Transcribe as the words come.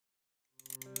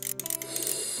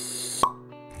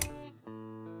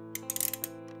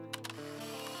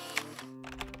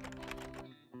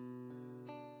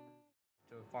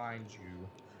find you.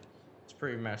 It's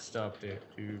pretty messed up,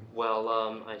 dude. Well,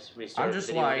 I restarted I'm just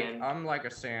the video like, again. I'm like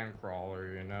a sand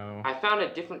crawler, you know? I found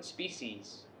a different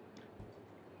species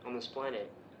on this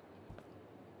planet.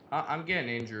 I'm getting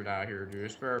injured out here, dude.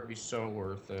 This better be so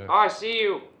worth it. Oh, I see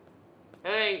you!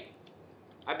 Hey!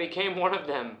 I became one of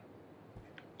them.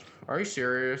 Are you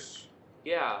serious?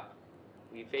 Yeah.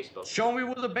 We Facebook. Show me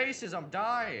where the base is. I'm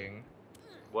dying.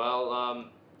 Well,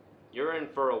 you're in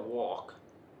for a walk.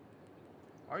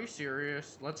 Are you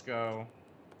serious? Let's go.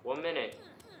 1 minute.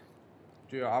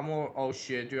 Dude, I'm gonna... Oh,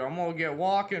 shit, dude. I'm gonna get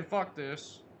walking. Fuck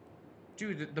this.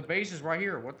 Dude, the base is right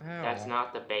here. What the hell? That's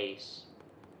not the base.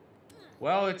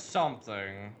 Well, it's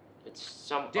something. It's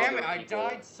some Damn other it, I people.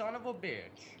 died, son of a bitch.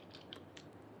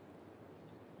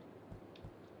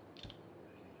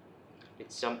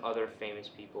 It's some other famous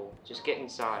people. Just get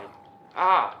inside.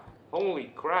 Ah!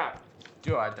 Holy crap!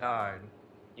 Dude, I died.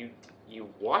 You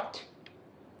what?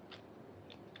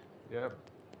 Yep.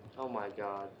 Oh my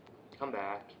god. Come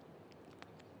back.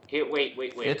 Here, wait.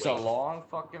 It's a long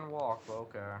fucking walk, but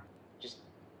okay. Just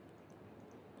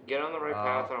get on the right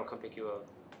path and I'll come pick you up.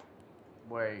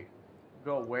 Wait.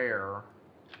 Go where?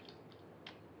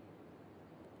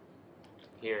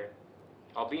 Here.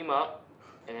 I'll beam up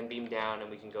and then beam down and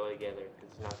we can go together because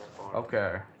it's not that far.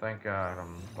 Okay, thank God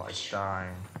I'm like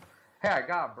dying. Hey, I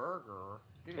got a burger.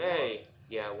 Dude, Hey! look.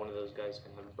 Yeah, one of those guys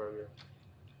can have a burger.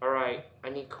 Alright, I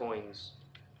need coins.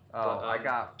 Oh, But, I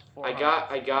got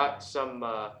I got some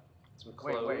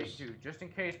clothes. Wait, dude, just in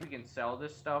case we can sell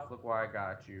this stuff, look what I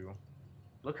got you.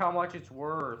 Look how much it's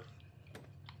worth.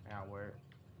 Now, wait.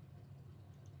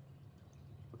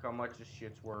 Look how much this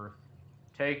shit's worth.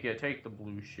 Take it, take the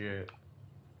blue shit.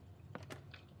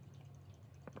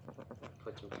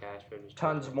 Put some cash for this.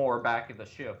 Tons more back at the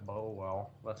ship, but oh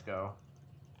well. Let's go.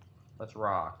 Let's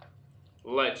rock.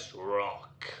 Let's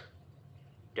rock.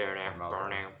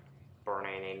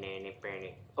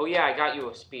 Oh yeah, I got you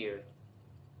a spear.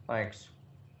 Thanks.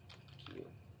 Cute.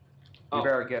 You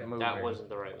better get moving. That wasn't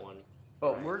the right one.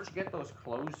 But where'd you get those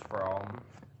clothes from?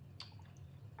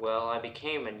 Well, I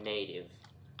became a native.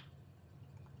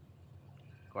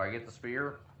 Do I get the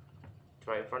spear? It's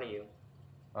right in front of you.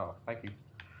 Oh, thank you.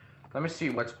 Let me see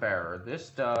what's better. This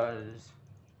does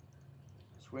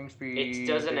swing speed. It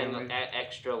does an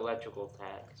extra electrical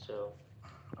attack, so.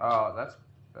 Oh, that's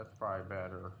probably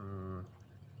better.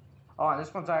 Oh, and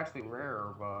this one's actually rare,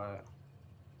 but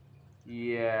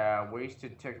yeah,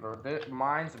 wasted tickler.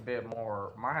 Mine's a bit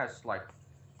more. Mine has like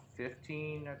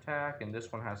 15 attack, and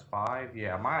this one has 5.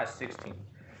 Yeah, mine has 16.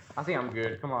 I think I'm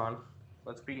good. Come on,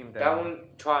 let's beat him down. That one,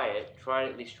 try it.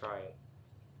 At least try it.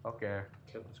 Okay,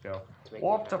 let's go. To make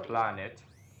Warp me to happy. planet.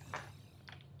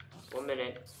 1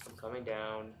 minute. I'm coming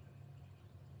down.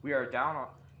 We are down on.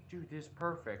 Dude, this is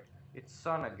perfect. It's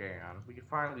sun again. We can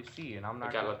finally see, and I'm not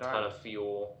I got gonna a ton die. of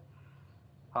fuel.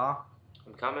 Huh?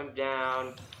 I'm coming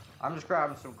down. I'm just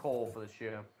grabbing some coal for the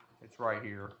ship. It's right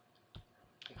here.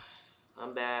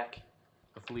 I'm back.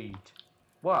 The fleet.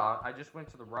 Well, I just went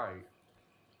to the right.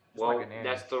 It's Well, like an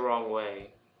that's inch. the wrong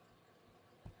way.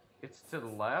 It's to the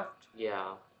left?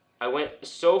 Yeah. I went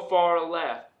so far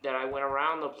left that I went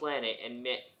around the planet and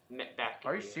met back.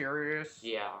 Are you serious?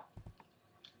 Yeah.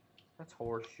 That's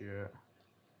horseshit.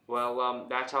 Well,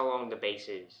 that's how long the base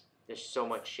is. There's so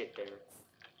much shit there.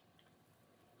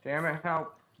 Damn it,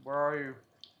 help. Where are you?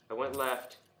 I went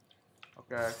left.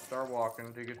 Okay, start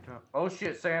walking to get to... Oh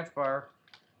shit, Sandspire.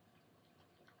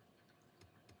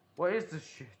 What is this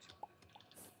shit?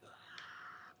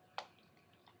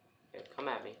 Yeah, come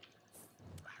at me.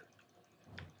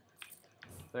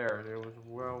 There, it was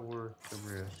well worth the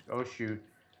risk. Oh shoot.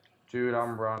 Dude,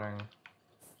 I'm running.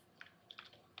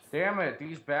 Damn it,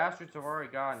 these bastards have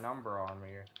already got a number on me.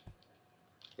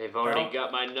 They've already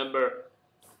got my number.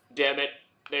 Damn it.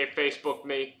 They Facebooked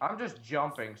me. I'm just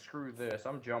jumping. Screw this.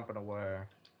 I'm jumping away.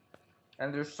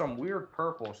 And there's some weird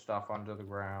purple stuff under the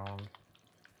ground.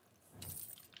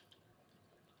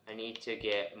 I need to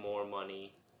get more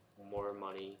money. More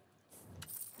money.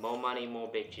 More money,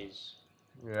 more bitches.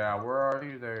 Yeah, where are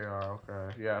you? There you are.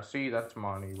 Okay. Yeah, see, that's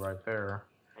money right there.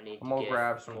 I need I'm to gonna get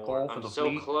grab some more. coal for I'm the so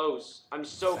fleet. close. I'm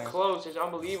so Thanks. close. It's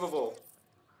unbelievable.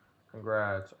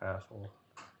 Congrats, asshole.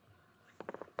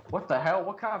 What the hell?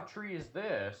 What kind of tree is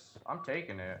this? I'm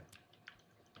taking it.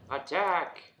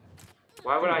 Attack.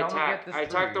 Why would Dude, I help me get attack? this I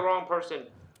attacked the tree. wrong person.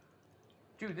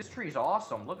 Dude, this tree's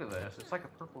awesome. Look at this. It's like a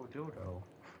purple dildo.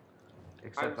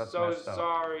 Except I'm that's so messed up.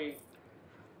 sorry.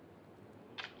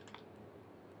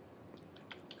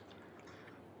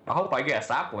 I hope I get a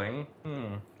sapling.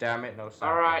 Damn it, no sapling.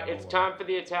 Alright, Oh it's well. time for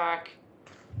the attack.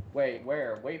 Wait,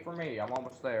 where? Wait for me. I'm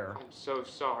almost there. I'm so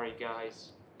sorry, guys.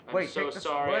 I'm Wait, so take this.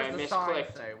 sorry. What I does the sign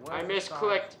misclicked. say? What I does the sign?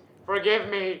 misclicked. Forgive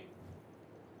me.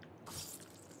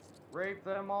 Rape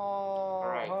them all.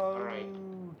 Alright, alright,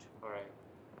 Hoot. alright.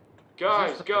 Is this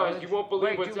Guys, the guys, you village? won't believe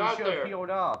Wait, what's dude, we out should have there. healed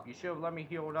up. You should have let me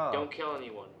heal up. Don't kill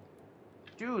anyone.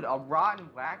 Dude, a rotten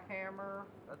jackhammer?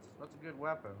 That's a good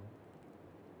weapon.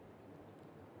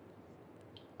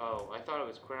 Oh, I thought it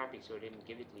was crappy, so I didn't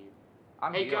give it to you.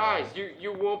 I'm Hey healing. guys,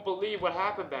 you won't believe what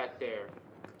happened back there.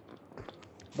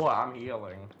 What? I'm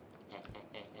healing.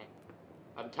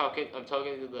 I'm talking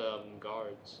to the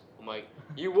guards. I'm like,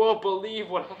 you won't believe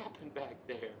what happened back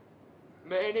there.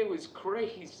 Man, it was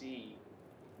crazy.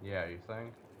 Yeah, you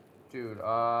think? Dude,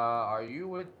 are you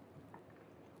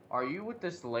with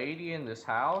this lady in this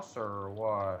house or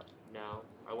what? No,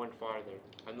 I went farther.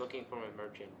 I'm looking for my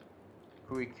merchant.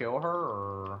 Could we kill her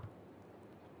or?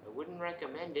 I wouldn't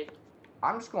recommend it.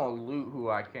 I'm just gonna loot who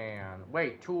I can.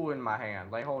 Wait, tool in my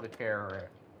hand. Lay hold of carrot.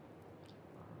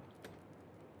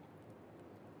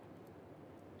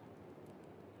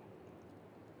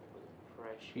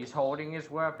 Precious. He's holding his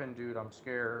weapon, dude. I'm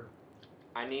scared.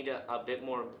 I need a bit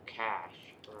more cash,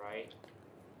 alright?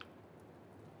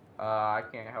 I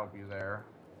can't help you there.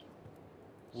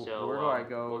 So, where do I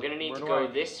go? We're gonna need Where to do go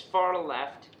this far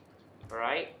left,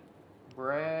 alright?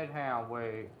 Bread hound,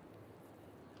 wait.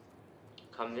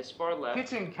 Come this far left.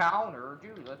 Kitchen counter,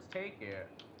 dude, let's take it.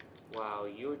 Wow,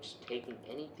 you're just taking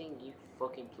anything you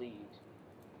fucking please.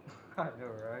 I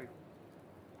know, right?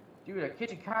 Dude, a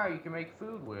kitchen counter you can make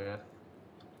food with.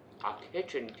 A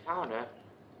kitchen counter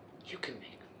you can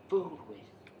make food with.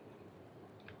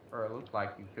 Or it looked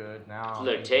like you could, now.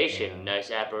 Flirtation,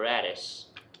 nice apparatus.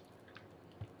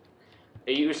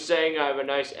 Are you saying I have a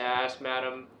nice ass,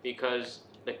 madam? Because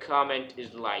the comment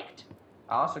is liked.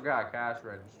 I also got a cash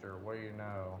register, what do you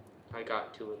know? I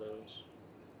got 2 of those.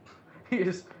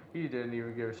 He didn't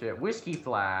even give a shit. Whiskey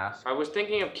flask. I was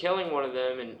thinking of killing one of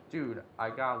them, and dude, I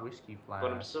got a whiskey flask.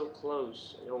 but I'm so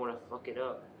close. I don't want to fuck it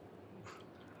up.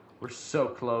 We're so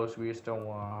close. We just don't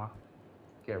want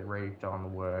to get raped on the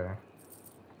way.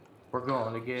 We're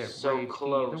going to get so raped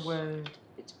close. either way.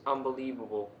 It's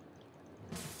unbelievable.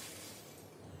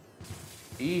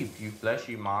 Eve, you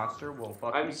fleshy monster, will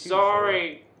fuck you I'm too,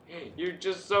 sorry. You're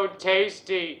just so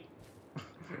tasty.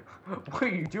 What are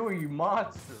you doing, you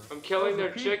monster? I'm killing Those are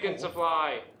their chicken people.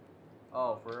 supply.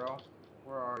 Oh, for real?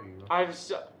 Where are you?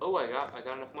 Oh, I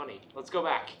got enough money. Let's go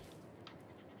back.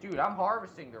 Dude, I'm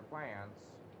harvesting their plants.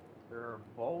 Their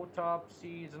bowl-top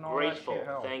seeds and all Grateful, that shit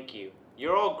help. thank you.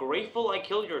 You're all grateful I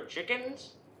killed your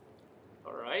chickens?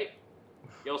 Alright.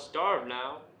 You'll starve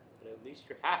now, but at least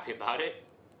you're happy about it.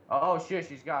 Oh shit,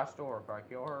 she's got a store. If I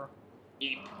kill her.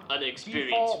 Eat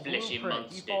unexperienced Default fleshy blueprint,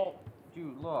 monster. default.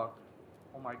 Dude, look.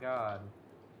 Oh my god.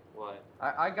 What?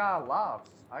 I got lots.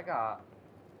 I got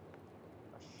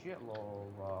a shitload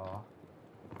of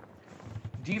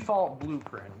default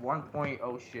blueprint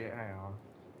 1.0 shit. Hang on.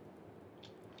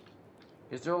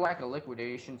 Is there like a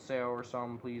liquidation sale or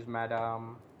something, please,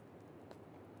 madam?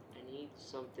 I need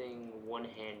something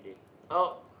one-handed.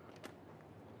 Oh!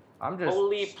 I'm just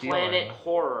Holy stealing. Planet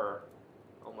Horror.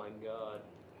 Oh my god.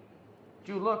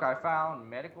 Dude, look, I found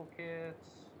medical kits.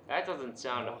 That doesn't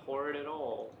sound horrid at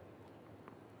all.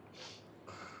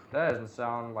 That doesn't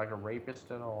sound like a rapist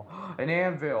at all. An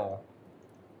anvil.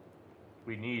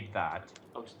 We need that.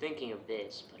 I was thinking of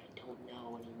this, but I don't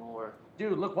know anymore.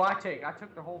 Dude, look what I take. I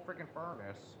took the whole freaking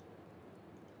furnace.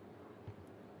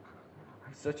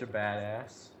 I'm such a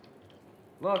badass.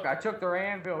 Look, I took their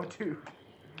anvil too.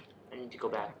 I need to go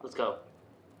back. Let's go.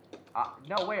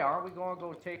 No, wait, aren't we going to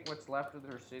go take what's left of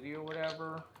their city or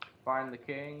whatever? Find the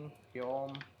king, kill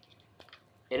him.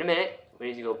 In a minute, we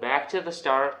need to go back to the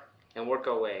start and work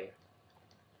our way.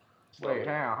 Slowly. Wait,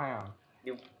 hang on.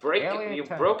 You've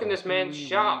broken this man's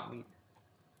shop.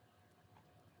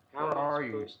 How Where am I are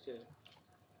you? supposed to?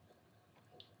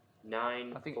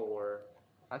 9-4.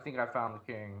 I think I found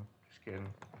the king. Just kidding.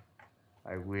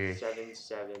 I wish.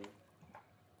 7-7.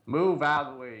 Move out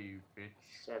of the way, you bitch.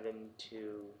 7-2.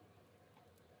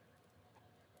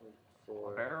 A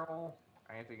 4. barrel?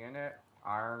 Anything in it?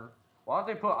 Iron? Why don't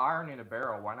they put iron in a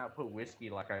barrel? Why not put whiskey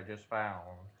like I just found?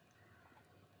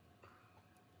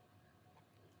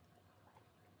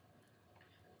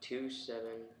 2-7.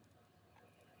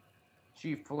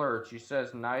 She flirts. She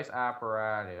says, nice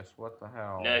apparatus. What the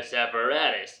hell? Nice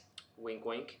apparatus. Wink,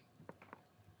 wink.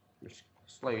 Your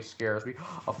slave scares me.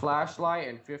 A flashlight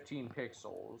and 15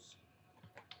 pixels.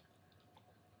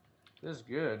 This is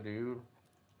good, dude.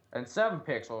 And 7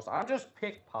 pixels. I'm just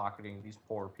pickpocketing these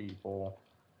poor people.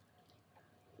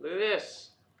 Look at this.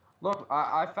 Look,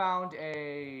 I found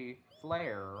a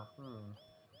flare.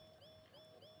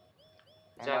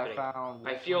 What's And happening?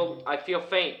 I found. I feel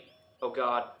faint. Oh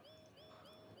God.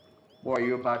 What, are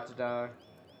you about to die?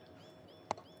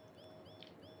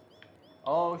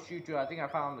 Oh shoot, dude! I think I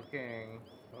found the king.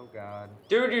 Oh God.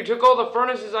 Dude, you took all the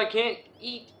furnaces. I can't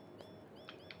eat.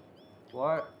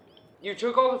 What? You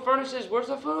took all the furnaces. Where's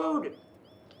the food?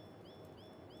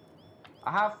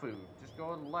 I have food. Just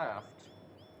go to the left.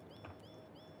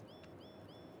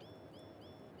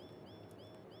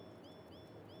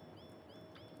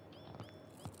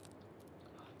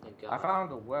 Thank I God.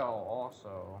 found a well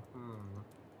also.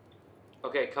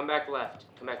 Okay, come back left.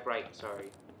 Come back right. Sorry.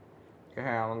 Okay,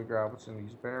 hang on, let me grab what's in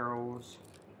these barrels.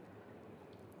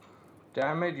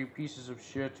 Damn it, you pieces of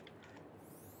shit.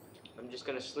 I'm just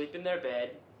gonna sleep in their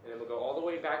bed, and then we'll go all the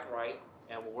way back right,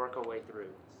 and we'll work our way through.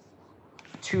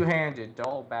 Two-handed,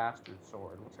 dull bastard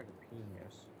sword. Looks like a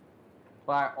penis.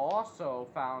 But I also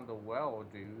found a well,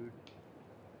 dude.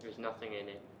 There's nothing in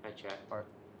it. I checked.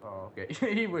 Oh,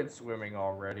 okay. He went swimming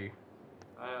already.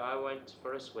 I went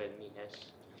for a swim,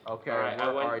 yes. Okay, Alright,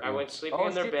 where are you? I went sleeping Oh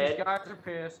in their shit, bed. these guys are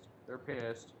pissed. They're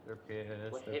pissed. They're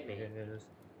pissed. What They're hit me? pissed.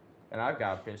 And I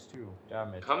got pissed too.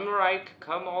 Damn it. Come right.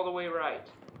 Come all the way right.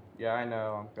 Yeah, I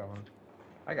know. I'm going.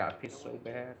 I got pissed so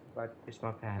bad. I'm about to piss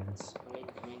my pants.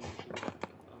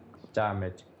 Damn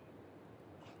it.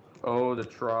 Oh, the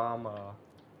trauma.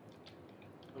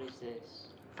 What is this?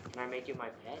 Can I make you my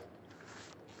pet?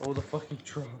 Oh, the fucking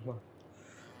trauma.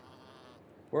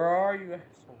 Where are you,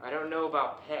 asshole? I don't know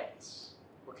about pets.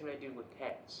 What can I do with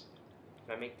pets?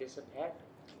 Can I make this a pet?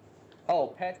 Oh,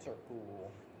 pets are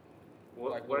cool.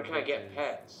 Like Where can I get bitches.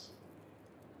 pets?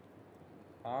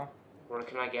 Huh? Where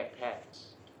can I get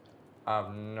pets? I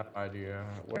have no idea.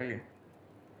 Wait.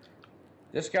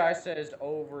 This guy says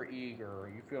over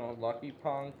eager. You feeling lucky,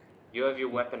 punk? You have your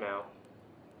weapon out.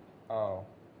 Oh.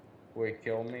 Wait,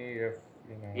 kill me if,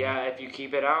 you know. Yeah, if you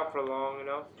keep it out for long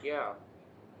enough, yeah.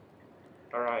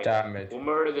 Alright. Damn it. We'll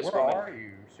murder this Where woman. are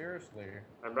you? Seriously.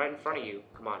 I'm right in front of you.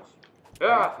 Come on.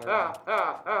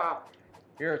 Ah.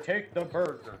 Here, take the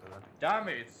burger. Damn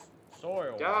it, it's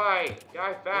soil. Die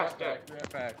faster. Be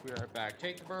right back.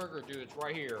 Take the burger, dude. It's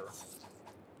right here.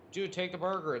 Dude, take the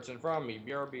burger. It's in front of me.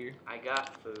 BRB. I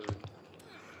got food.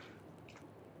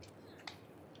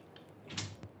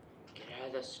 Get out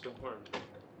of the storm.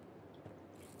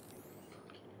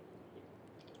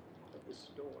 Of the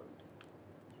storm.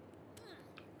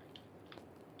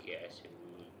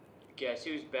 Guess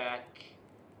who's back?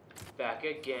 Back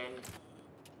again.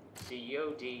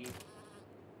 COD.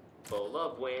 Full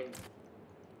of wind.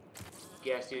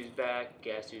 Guess who's back?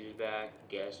 Guess who's back?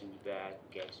 Guess who's back?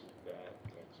 Guess who's back?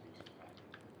 Guess who's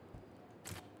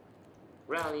back?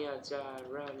 Round the outside,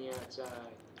 round the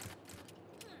outside.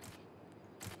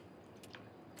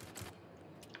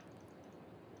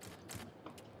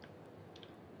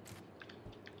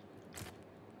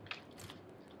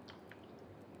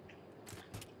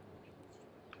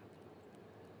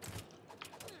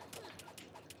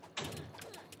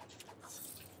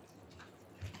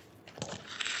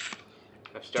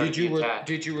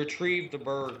 Did you retrieve the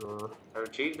burger? I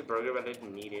retrieved the burger, but I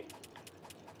didn't need it.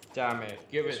 Damn it!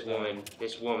 Give it.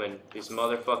 This woman, this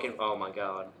motherfucking. Oh my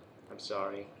god! I'm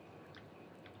sorry.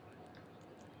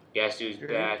 Guess who's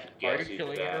back? Guess who's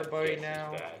killing back? everybody Guess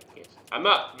now? who's back? I'm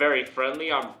not very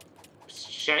friendly. I'm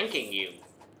shanking you.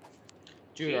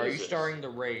 Dude, Jesus. are you starting the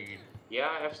raid? Yeah,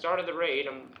 I've started the raid.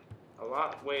 I'm a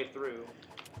lot way through.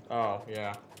 Oh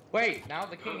yeah. Wait, now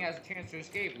the king has a chance to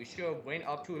escape. We should have went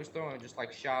up to his throne and just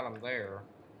like shot him there.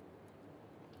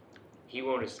 He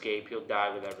won't escape. He'll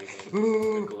die with everything.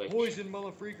 Ooh, poison,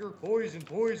 motherfreaker. Poison,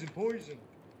 poison, poison.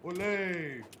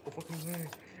 Olay. Oh, fucking olay.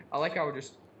 I like how we're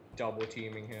just double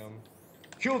teaming him.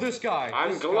 Kill this guy.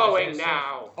 I'm glowing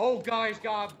now. Oh, guys,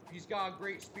 he's got a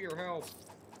great spear. Help.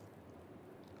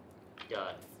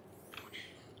 Done.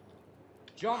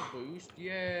 Jump boost.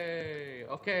 Yay.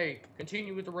 Okay,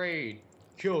 continue with the raid.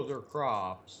 Kill their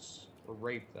crops. Or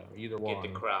rape them. Either one.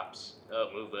 Get the crops. Oh,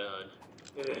 move on.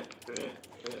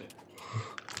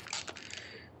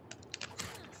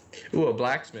 Ooh, a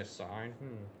blacksmith sign.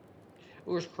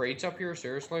 Ooh, there's crates up here,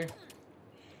 seriously?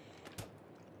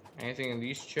 Anything in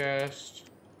these chests?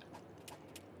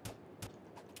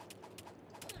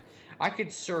 I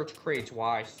could search crates while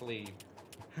I sleep.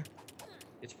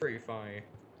 It's pretty funny.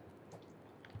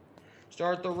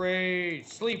 Start the raid!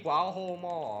 Sleep while I'll hold them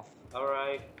off.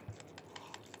 Alright.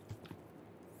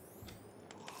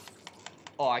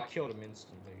 Oh, I killed him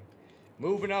instantly.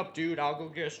 Moving up, dude. I'll go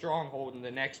get a stronghold in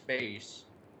the next base.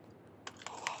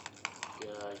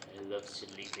 God, I love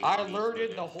sleeping. I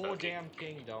alerted the whole damn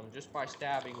kingdom just by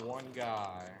stabbing one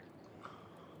guy.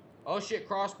 Oh shit,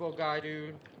 crossbow guy,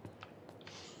 dude.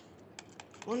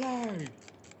 Olay!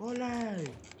 Ole!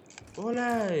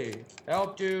 Ole!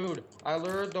 Help, dude! I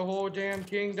lured the whole damn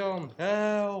kingdom!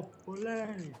 Help!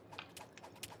 Ole!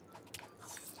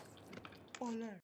 Ole!